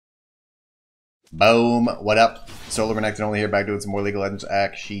Boom. What up? Solar Connected only here, back doing some more League of Legends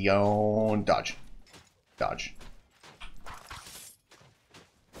action. Dodge. Dodge.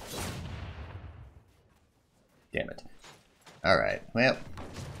 Damn it. Alright, well,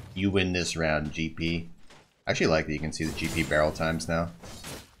 you win this round, GP. I actually like that you can see the GP barrel times now.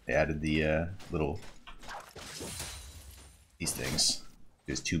 They added the these things.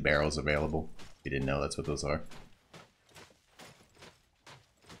 There's 2 barrels available. If you didn't know, that's what those are.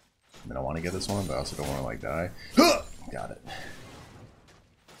 I mean, I want to get this one, but I also don't want to, like, die. Got it.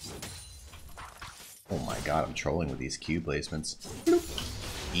 Oh my god, I'm trolling with these Q placements.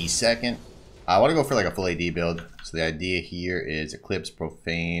 E second. I want to go for, like, a full AD build. So the idea here is Eclipse,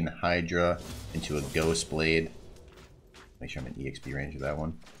 Profane, Hydra, into a Ghost Blade. Make sure I'm in EXP range of that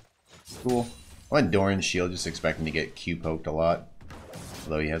one. Cool. I went Doran's Shield, just expecting to get Q poked a lot.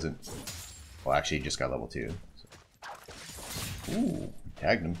 Although he hasn't... Well, actually, he just got level 2. So. Ooh.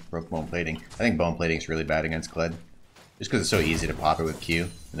 Tagged him. Broke bone plating. I think bone plating is really bad against Kled. Just because it's so easy to pop it with Q.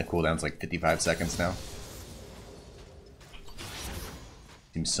 And the cooldown's like 55 seconds now.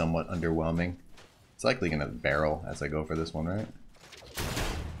 Seems somewhat underwhelming. It's likely going to barrel as I go for this one, right?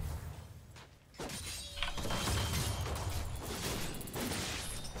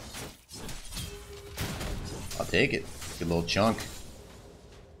 I'll take it. Good little chunk.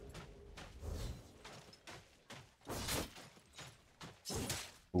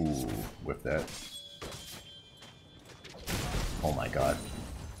 Ooh, whip that. Oh my god.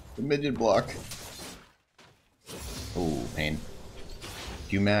 The minion block. Ooh, pain.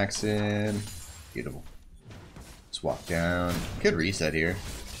 Q-max in. Beautiful. Just walk down. Could reset here.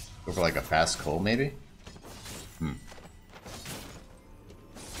 Go for like a fast cull maybe?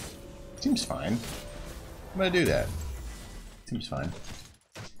 Seems fine. I'm gonna do that. Seems fine.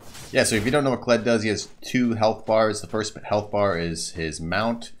 Yeah, so if you don't know what Kled does, he has 2 health bars. The first health bar is his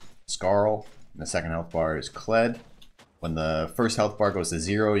mount, Scarl, and the second health bar is Kled. When the first health bar goes to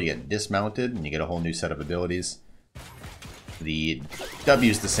 0, you get dismounted, and you get a whole new set of abilities. The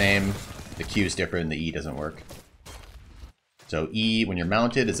W is the same, the Q is different, and the E doesn't work. So E, when you're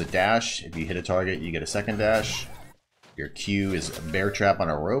mounted, is a dash. If you hit a target, you get a second dash. Your Q is a bear trap on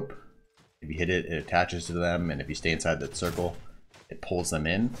a rope. If you hit it, it attaches to them, and if you stay inside that circle, it pulls them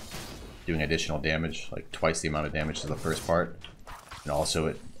in, doing additional damage, like twice the amount of damage to the first part. And also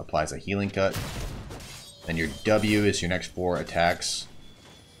it applies a healing cut. Then your W is your next 4 attacks.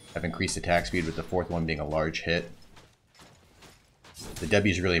 Have increased attack speed, with the 4th one being a large hit. The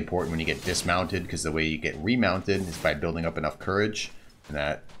W is really important when you get dismounted, because the way you get remounted is by building up enough courage. And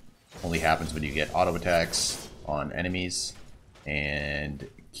that only happens when you get auto attacks on enemies and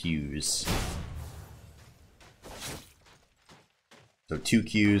Qs. So 2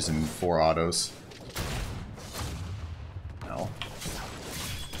 Qs and 4 autos. No.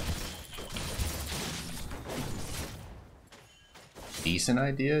 Decent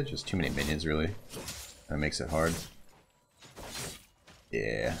idea, just too many minions really. That makes it hard.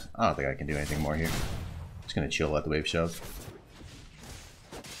 Yeah, I don't think I can do anything more here. Just gonna chill, let the wave shove.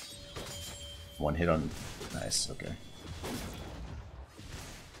 1 hit on... Nice, okay.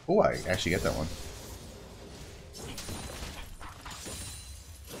 Oh, I actually get that one.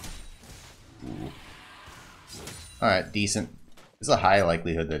 Alright, decent. There's a high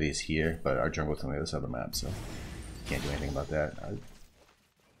likelihood that he's here, but our jungle's on the other side of the map, so can't do anything about that.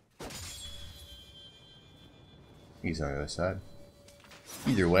 He's on the other side.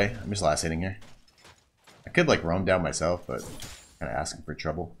 Either way, I'm just last hitting here. I could like roam down myself, but kind of asking for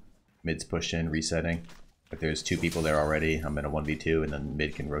trouble. Mid's pushed in, resetting. If there's 2 people there already, I'm in a 1v2, and then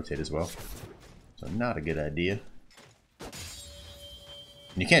mid can rotate as well. So not a good idea.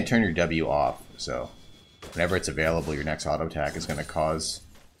 And you can't turn your W off, so whenever it's available, your next auto attack is going to cause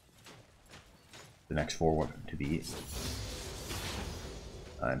the next 4 to be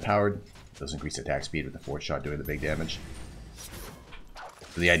empowered. Does increase attack speed with the 4th shot doing the big damage.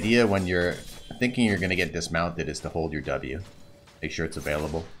 So the idea when you're thinking you're going to get dismounted is to hold your W. Make sure it's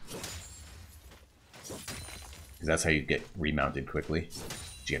available. Because that's how you get remounted quickly.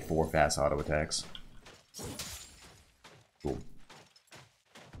 You get 4 fast auto attacks. Cool.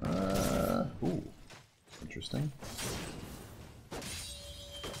 Ooh. Interesting.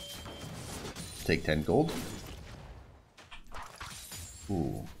 Take 10 gold.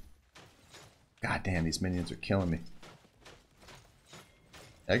 Ooh. God damn, these minions are killing me.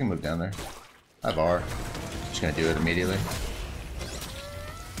 I can move down there. I have R. Just gonna do it immediately.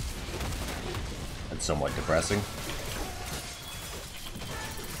 That's somewhat depressing.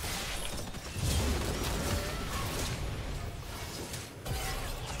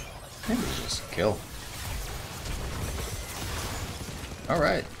 Maybe just kill.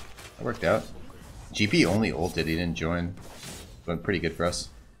 Alright. That worked out. GP only ulted, he didn't join. Went pretty good for us.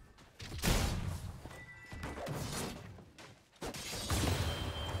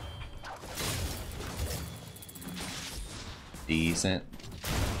 Decent.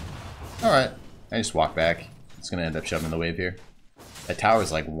 Alright, I just walk back. It's gonna end up shoving the wave here. That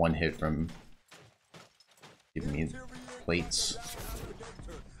tower's like one hit from giving me plates.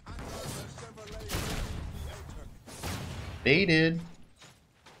 Baited.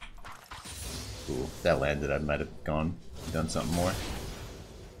 Ooh, if that landed, I might have done something more.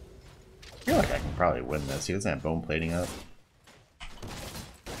 I feel like I can probably win this. He doesn't have bone plating up.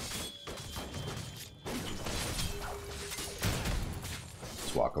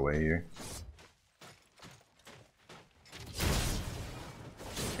 Let's walk away here.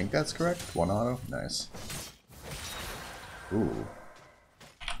 I think that's correct. One auto. Nice. Ooh.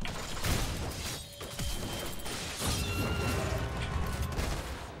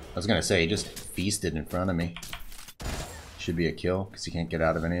 I was gonna say, he just feasted in front of me. Should be a kill, because he can't get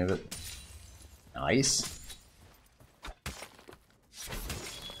out of any of it. Nice.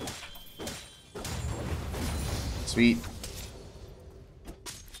 Sweet.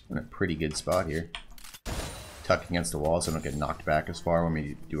 I'm in a pretty good spot here. Tuck against the wall so I don't get knocked back as far when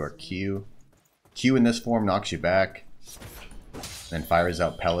we do our Q. Q in this form knocks you back. Then fires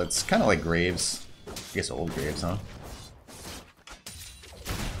out pellets. Kind of like Graves. I guess old Graves, huh?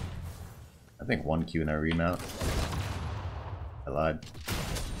 I think one Q in our remount. I lied.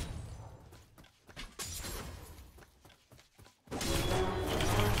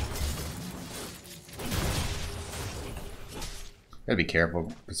 Gotta be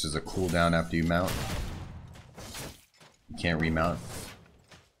careful because there's a cooldown after you mount. You can't remount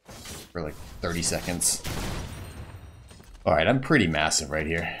for like 30 seconds. Alright, I'm pretty massive right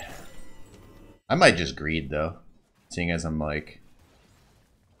here. I might just greed though, seeing as I'm like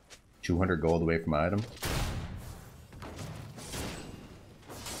 200 gold away from my item.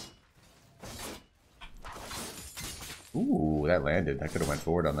 Ooh, that landed. I could have went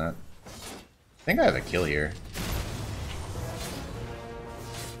forward on that. I think I have a kill here.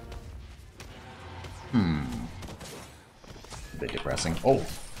 A bit depressing. Oh!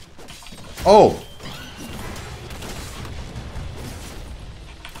 Oh!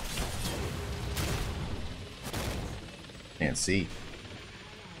 Can't see.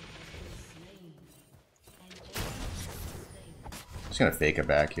 Just gonna fake it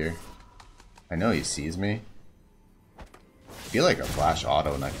back here. I know he sees me. I feel like a flash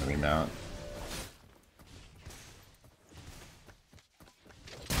auto and I can remount.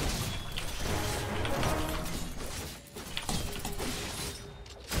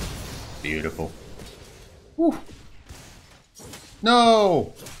 Beautiful. Whew.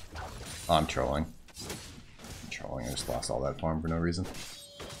 No! Oh, I'm trolling. I just lost all that farm for no reason.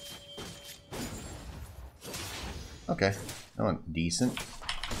 Okay. That went decent.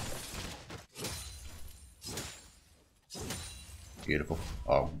 Beautiful.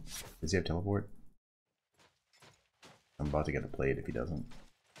 Oh. Does he have teleport? I'm about to get the plate if he doesn't.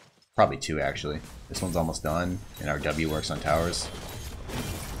 Probably two, actually. This one's almost done, and our W works on towers.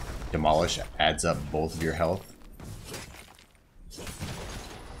 Demolish adds up both of your health.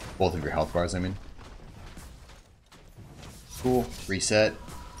 Both of your health bars, I mean. Cool. Reset.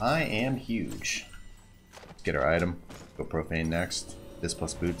 I am huge. Let's get our item. Go profane next. This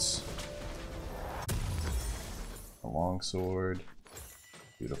plus boots. A longsword.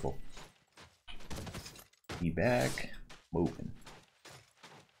 Beautiful. Be back. Moving.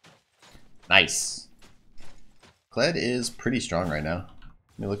 Nice. Kled is pretty strong right now.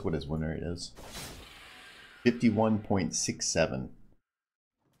 Let me look what his win rate is. 51.67.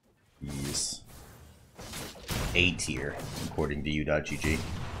 He's A tier, according to u.gg.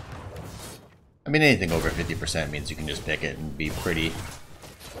 I mean, anything over 50% means you can just pick it and be pretty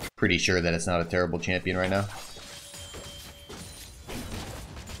sure that it's not a terrible champion right now.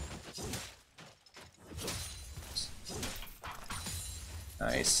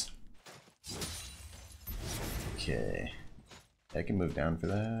 Nice. Okay. I can move down for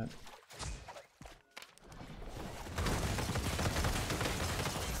that.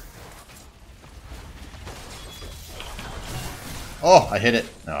 Oh, I hit it.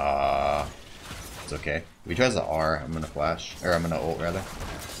 It's okay. If he tries the R, I'm gonna flash. Or I'm gonna ult, rather.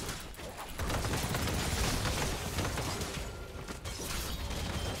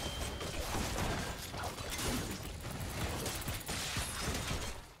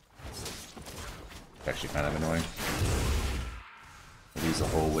 It's actually kind of annoying. I'll use the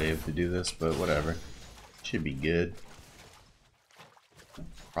whole wave to do this, but whatever. Should be good.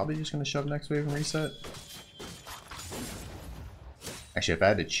 Probably just gonna shove next wave and reset. Actually, if I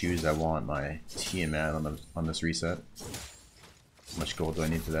had to choose, I want my Tiamat on this reset. How much gold do I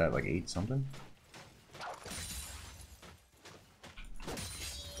need for that? Like 8 something?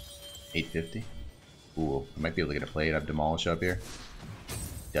 850? Ooh, I might be able to get a plate. I have Demolish up here.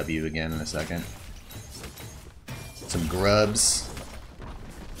 W again in a second. Some grubs.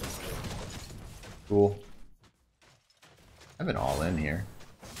 Cool. I've been all in here.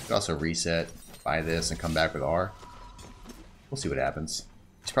 Could also reset, buy this, and come back with R. We'll see what happens.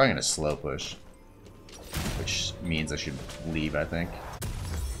 He's probably gonna slow push, which means I should leave, I think.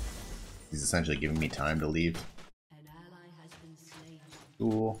 He's essentially giving me time to leave.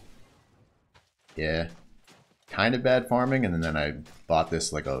 Cool. Yeah. Kind of bad farming, and then I bought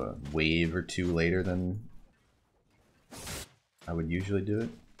this like a wave or two later than I would usually do it.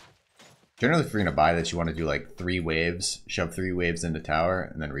 Generally, if you're going to buy this, you want to do like 3 waves, shove 3 waves into tower,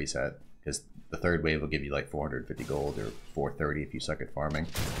 and then reset. Because the third wave will give you like 450 gold or 430 if you suck at farming.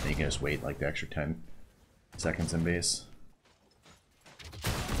 And you can just wait like the extra 10 seconds in base.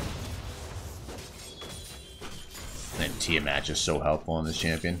 And Tiamat is so helpful in this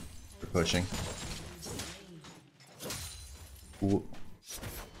champion for pushing. Ooh.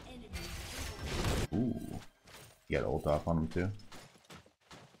 Ooh. You got ult off on him too.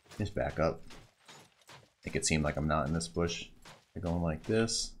 Just back up. Make it seem like I'm not in this bush. They're going like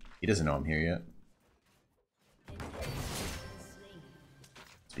this. He doesn't know I'm here yet.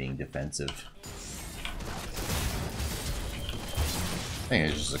 It's being defensive. I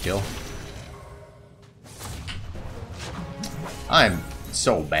think it's just a kill. I'm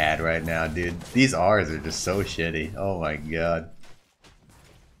so bad right now, dude. These R's are just so shitty. Oh my god.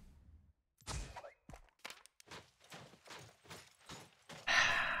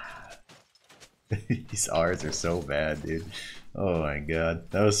 These R's are so bad, dude. Oh my god.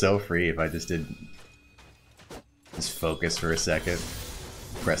 That was so free if I just didn't just focus for a second.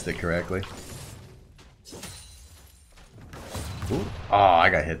 Pressed it correctly. Ooh. Oh, I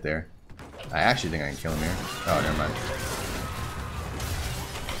got hit there. I actually think I can kill him here. Oh, never mind.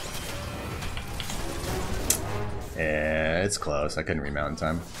 Yeah, it's close. I couldn't remount in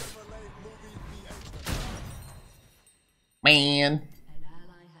time. Man.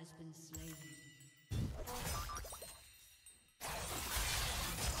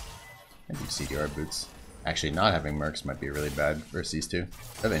 I do CDR boots. Actually, not having mercs might be really bad versus these two.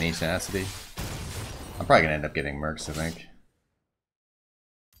 I have any tenacity. I'm probably gonna end up getting mercs, I think.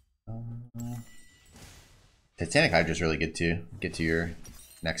 Titanic Hydra is really good too. Get to your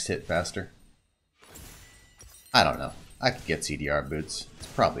next hit faster. I don't know. I could get CDR boots. It's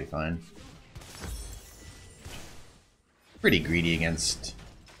probably fine. Pretty greedy against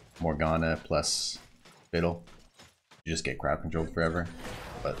Morgana plus Fiddle. You just get crowd controlled forever.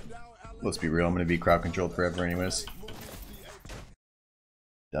 But let's be real, I'm going to be crowd controlled forever anyways.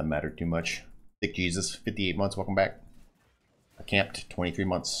 Doesn't matter too much. Thick Jesus, 58 months, welcome back. I camped 23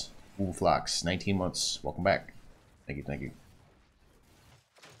 months. Ooh, Flocks, 19 months, welcome back. Thank you, thank you.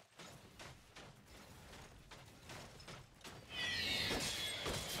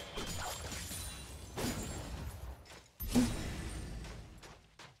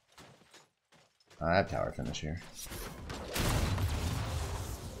 I have tower finish here.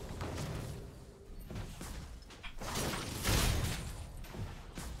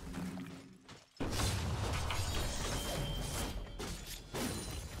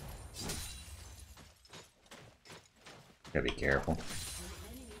 Gotta be careful.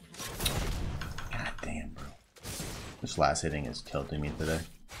 God damn, bro. This last hitting is tilting me today.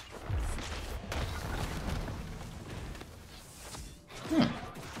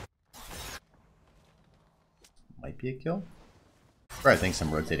 Might be a kill. Or I think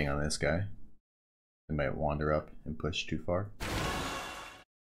I'm rotating on this guy. They might wander up and push too far.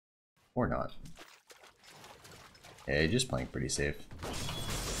 Or not. Yeah, just playing pretty safe.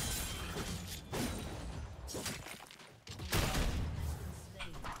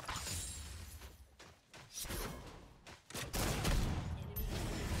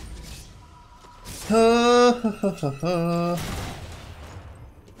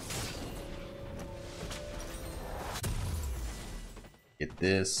 Get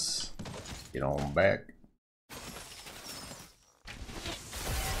this. Get on back.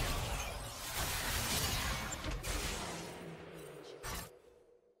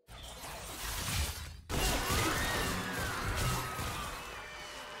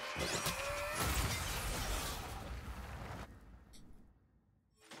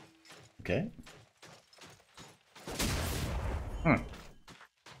 Okay.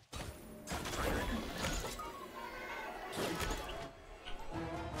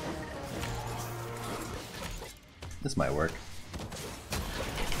 This might work.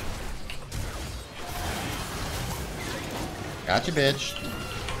 Gotcha, bitch.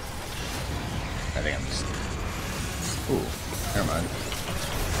 I think I'm just... Ooh, never mind.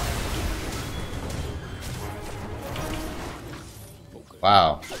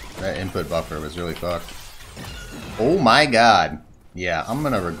 Wow, that input buffer was really fucked. Oh my god. Yeah, I'm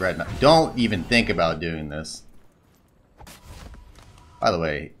gonna regret not... Don't even think about doing this. By the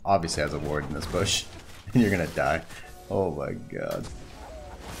way, obviously has a ward in this bush. And you're gonna die. Oh my god.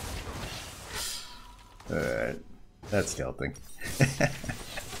 Alright. That's tilting.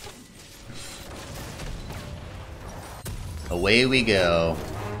 Away we go.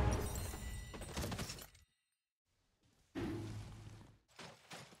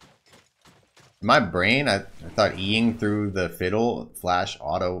 In my brain, I thought Eing through the fiddle, flash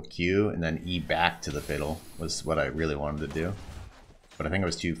auto Q, and then E back to the fiddle was what I really wanted to do. But I think I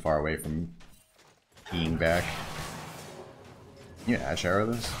was too far away from Eing back. Can you Ash Arrow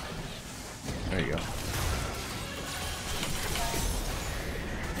this? There you go.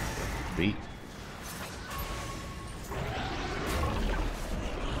 Beat.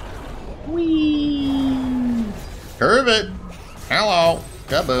 Whee! Curve it! Hello!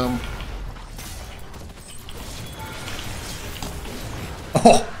 Kaboom!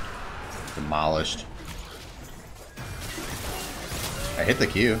 Oh! Demolished. I hit the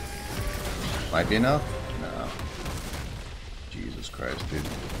Q. Might be enough? No. Jesus Christ, dude.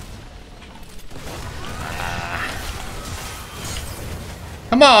 Ah.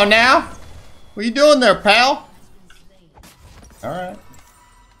 Come on now! What are you doing there, pal? Alright.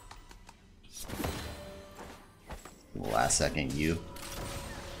 Last second, you.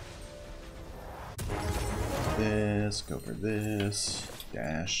 This, go for this.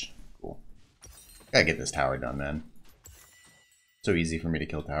 Dash. Cool. Gotta get this tower done, man. So easy for me to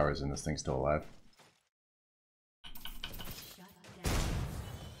kill towers and this thing's still alive.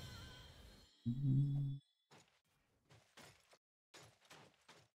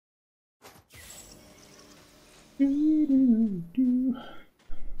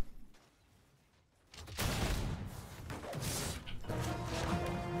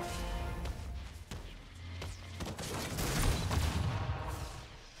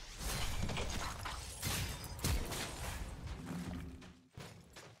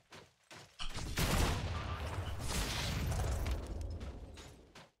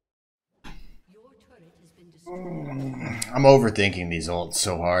 I'm overthinking these ults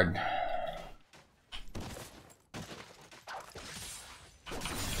so hard.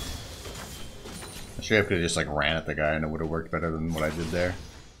 I'm sure I could have just like ran at the guy and it would have worked better than what I did there.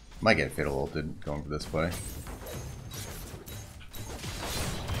 Might get fiddle ulted going for this play.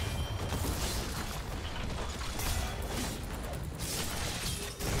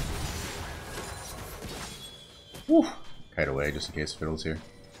 Whew. Kite away just in case fiddle's here.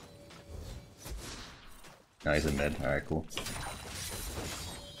 No, he's in mid. Alright, cool.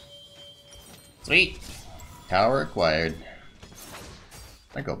 Sweet! Tower acquired.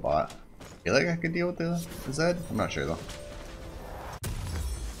 I go bot. Feel like I could deal with the Zed? I'm not sure though.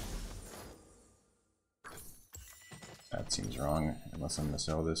 That seems wrong, unless I'm gonna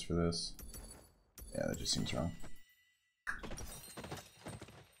sell this for this. Yeah, that just seems wrong.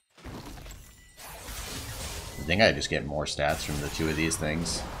 I think I just get more stats from the two of these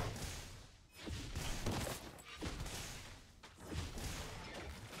things.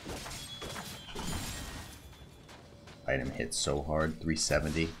 Item hit so hard,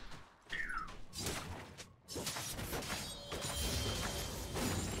 370.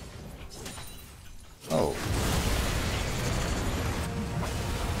 Oh.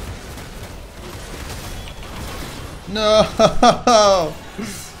 No!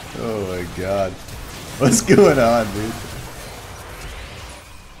 Oh my god. What's going on, dude?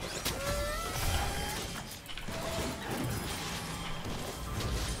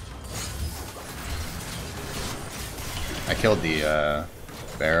 I killed the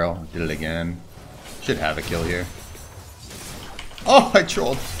barrel, did it again. Should have a kill here. Oh, I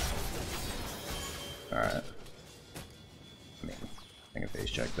trolled. Alright. I mean, I can face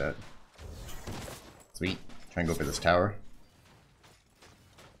check that. Sweet. Try and go for this tower.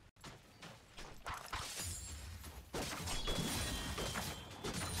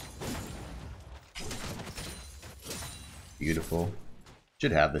 Beautiful.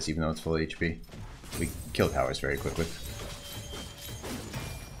 Should have this even though it's full HP. We kill towers very quickly.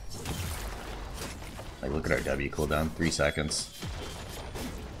 Like, look at our W cooldown, 3 seconds.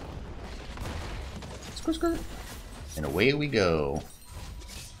 Skirt, skirt. And away we go.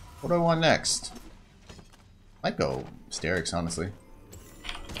 What do I want next? Might go Sterix, honestly.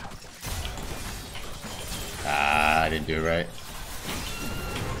 Ah, I didn't do it right.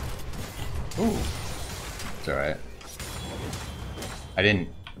 Ooh. It's alright. I didn't,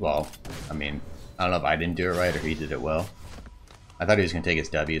 well, I mean, I don't know if I didn't do it right or he did it well. I thought he was going to take his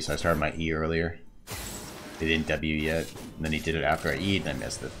W, so I started my E earlier. He didn't W yet, and then he did it after I E'd, and I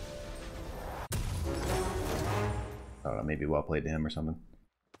missed it. I don't know, maybe well played to him or something.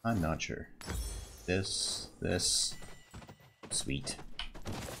 I'm not sure. This, sweet.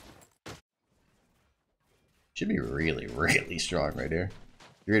 Should be really, really strong right here.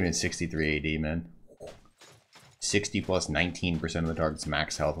 You're getting 63 AD, man. 60 plus 19% of the target's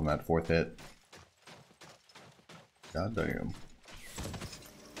max health on that 4th hit. God damn.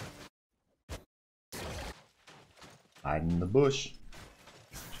 Hide in the bush.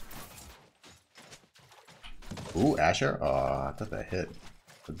 Ooh, Asher? Oh, I thought that hit.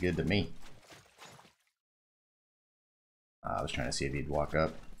 Looked good to me. I was trying to see if he'd walk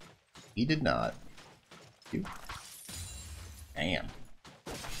up. He did not. Damn.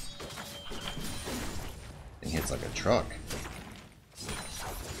 Thing hits like a truck.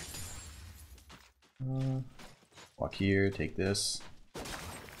 Walk here, take this.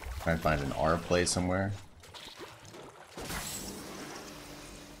 Try and find an R play somewhere.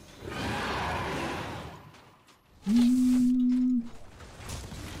 Kinda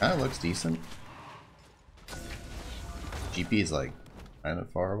looks decent. GP is like kind of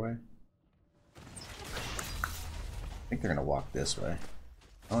far away. I think they're gonna walk this way.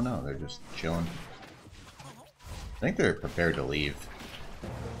 Oh no, they're just chilling. I think they're prepared to leave.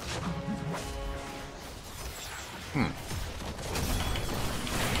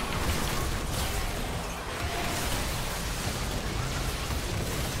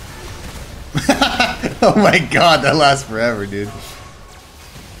 Oh my god, that lasts forever, dude.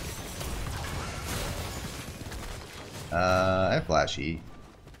 I have Flash E.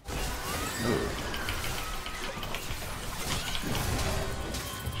 Ooh.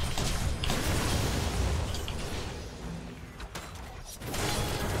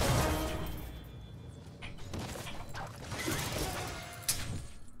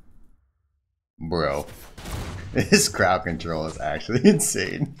 Bro, this crowd control is actually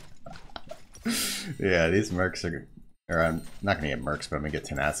insane. Yeah, these mercs are... Or I'm not gonna get mercs, but I'm gonna get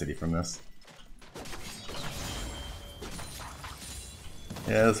tenacity from this.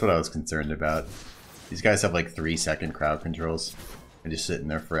 Yeah, that's what I was concerned about. These guys have like 3-second crowd controls. They're just sitting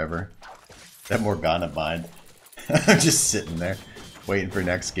there forever. That Morgana bind. I'm just sitting there, waiting for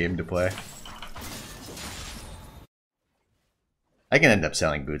next game to play. I can end up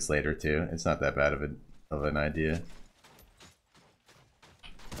selling boots later too. It's not that bad of an idea.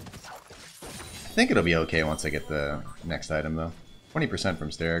 I think it'll be okay once I get the next item though. 20% from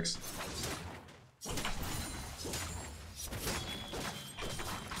Sterix.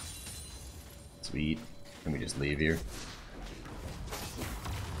 Sweet. Can we just leave here?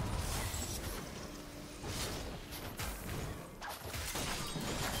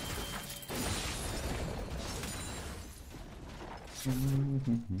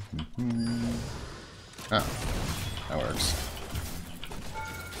 Oh, that works.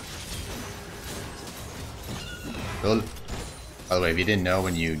 By the way, if you didn't know,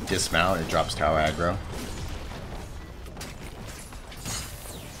 when you dismount, it drops tower aggro.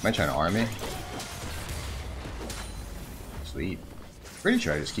 Am I trying to arm me? Sweet. Pretty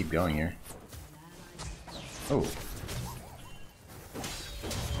sure I just keep going here. Oh.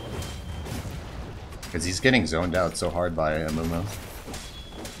 Because he's getting zoned out so hard by Amumu.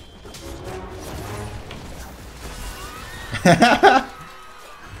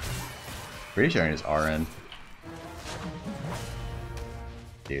 Pretty sure I just RN.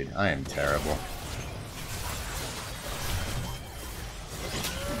 Dude, I am terrible.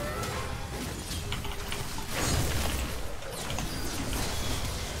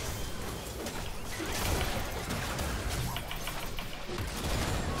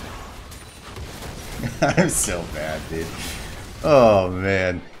 I'm so bad, dude. Oh,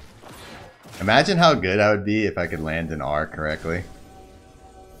 man. Imagine how good I would be if I could land an R correctly.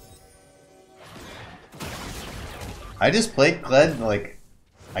 I just played Kled, like,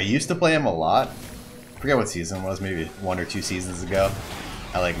 I used to play him a lot. I forget what season it was, maybe 1 or 2 seasons ago.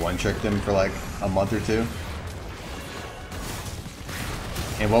 I, like, one-tricked him for, like, a month or 2.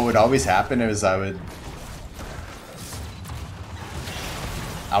 And what would always happen is I would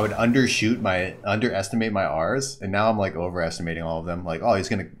underestimate my R's, and now I'm like overestimating all of them. Like, oh, he's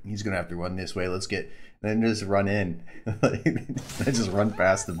gonna have to run this way. Let's get, and then just run in. I just run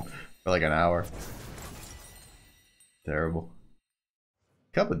past him for like an hour. Terrible.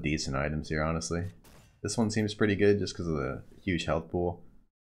 Couple of decent items here, honestly. This one seems pretty good just because of the huge health pool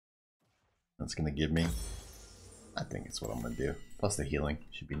that's gonna give me. I think it's what I'm gonna do. Plus the healing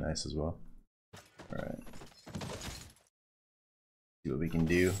should be nice as well. All right. See what we can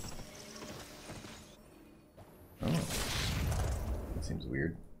do. Oh, that seems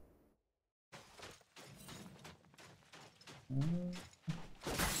weird.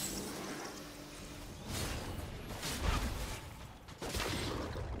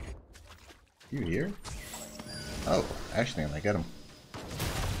 You here? Oh, actually, I might get him.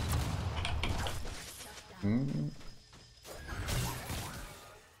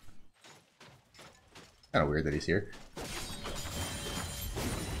 Kind of weird that he's here.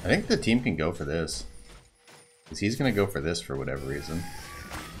 I think the team can go for this. Because he's going to go for this for whatever reason.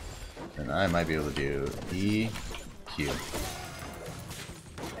 And I might be able to do E, Q.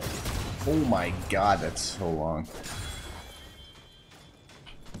 Oh my god, that's so long.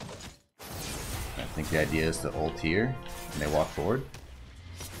 I think the idea is to ult here, and they walk forward.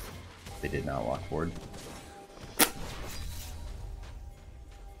 They did not walk forward.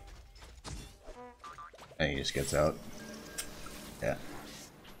 And he just gets out. Yeah.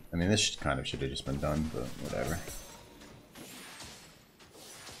 I mean, this kind of should have just been done, but whatever.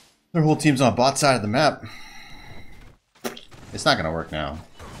 Their whole team's on bot side of the map. It's not gonna work now.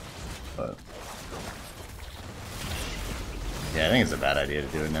 But yeah, I think it's a bad idea to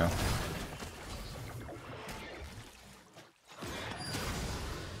do it now.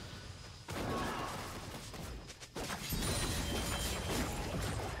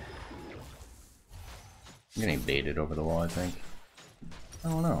 I'm getting baited over the wall, I think. I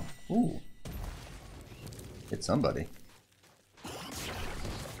don't know. Ooh. Hit somebody.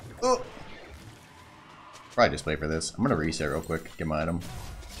 Oh! Probably just wait for this. I'm gonna reset real quick, get my item.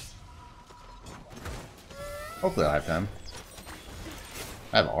 Hopefully I'll have time.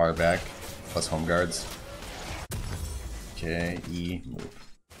 I have R back, plus home guards. Okay, E, move.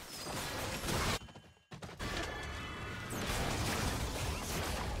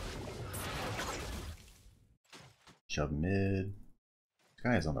 Shove mid. This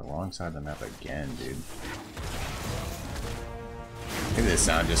guy is on the wrong side of the map again, dude. Maybe this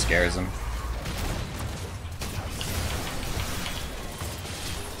sound just scares him.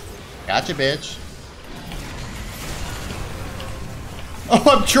 Gotcha, bitch.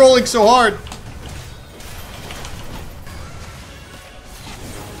 Oh, I'm trolling so hard.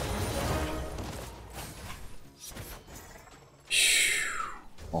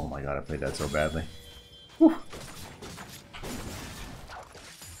 Oh my god, I played that so badly. Whew.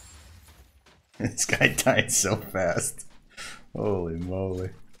 This guy died so fast. Holy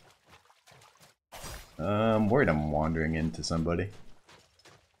moly. I'm worried I'm wandering into somebody.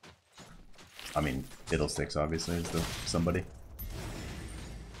 I mean, Fiddlesticks obviously is the somebody.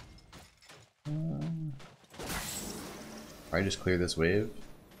 Probably just clear this wave.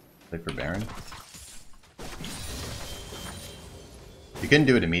 Play for Baron. You couldn't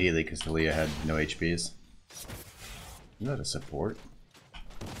do it immediately because Talia had no HPs. Is that a support?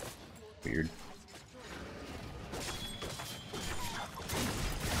 Weird.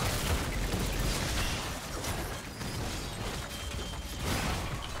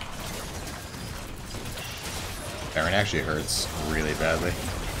 Baron actually hurts really badly.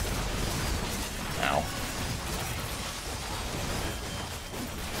 Ow.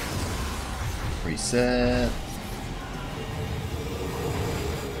 Reset.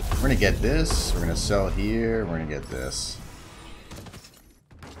 We're gonna get this. We're gonna sell here. We're gonna get this.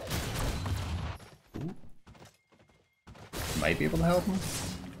 Ooh. Might be able to help him.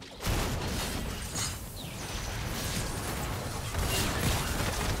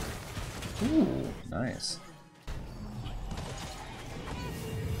 Ooh, nice.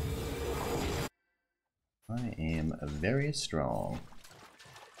 I am very strong.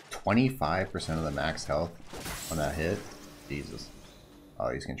 25% of the max health on that hit. Jesus. Oh,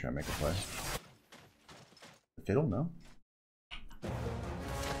 he's gonna try and make a play. The fiddle? No.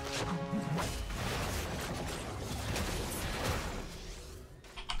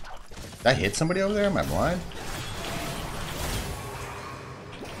 Did I hit somebody over there? Am I blind?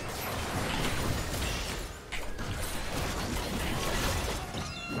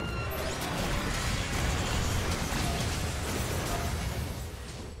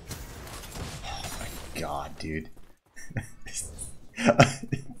 God, dude.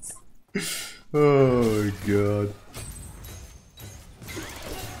 Oh, God.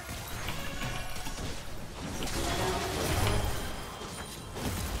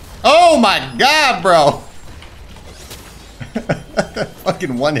 Oh my God, bro!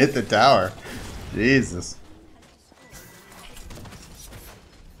 Fucking one hit the tower. Jesus.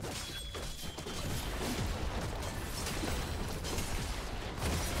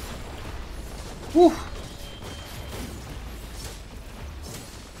 Whew.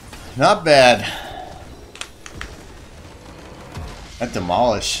 Not bad. That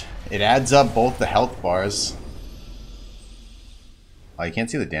demolish. It adds up both the health bars. Oh, you can't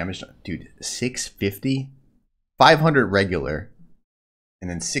see the damage. Dude, 650? 500 regular. And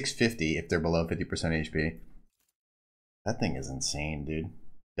then 650 if they're below 50% HP. That thing is insane, dude.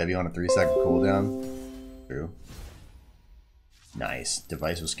 W on a 3-second cooldown. True. Nice.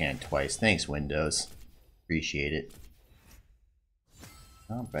 Device was scanned twice. Thanks, Windows. Appreciate it.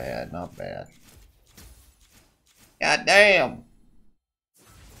 Not bad, not bad. God damn!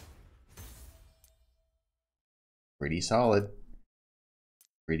 Pretty solid.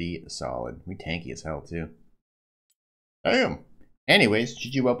 Pretty solid. We tanky as hell, too. Damn! Anyways,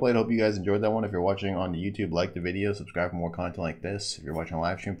 GG well played. Hope you guys enjoyed that one. If you're watching on the YouTube, like the video, subscribe for more content like this. If you're watching a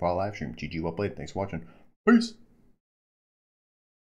live stream, follow live stream. GG well played. Thanks for watching. Peace!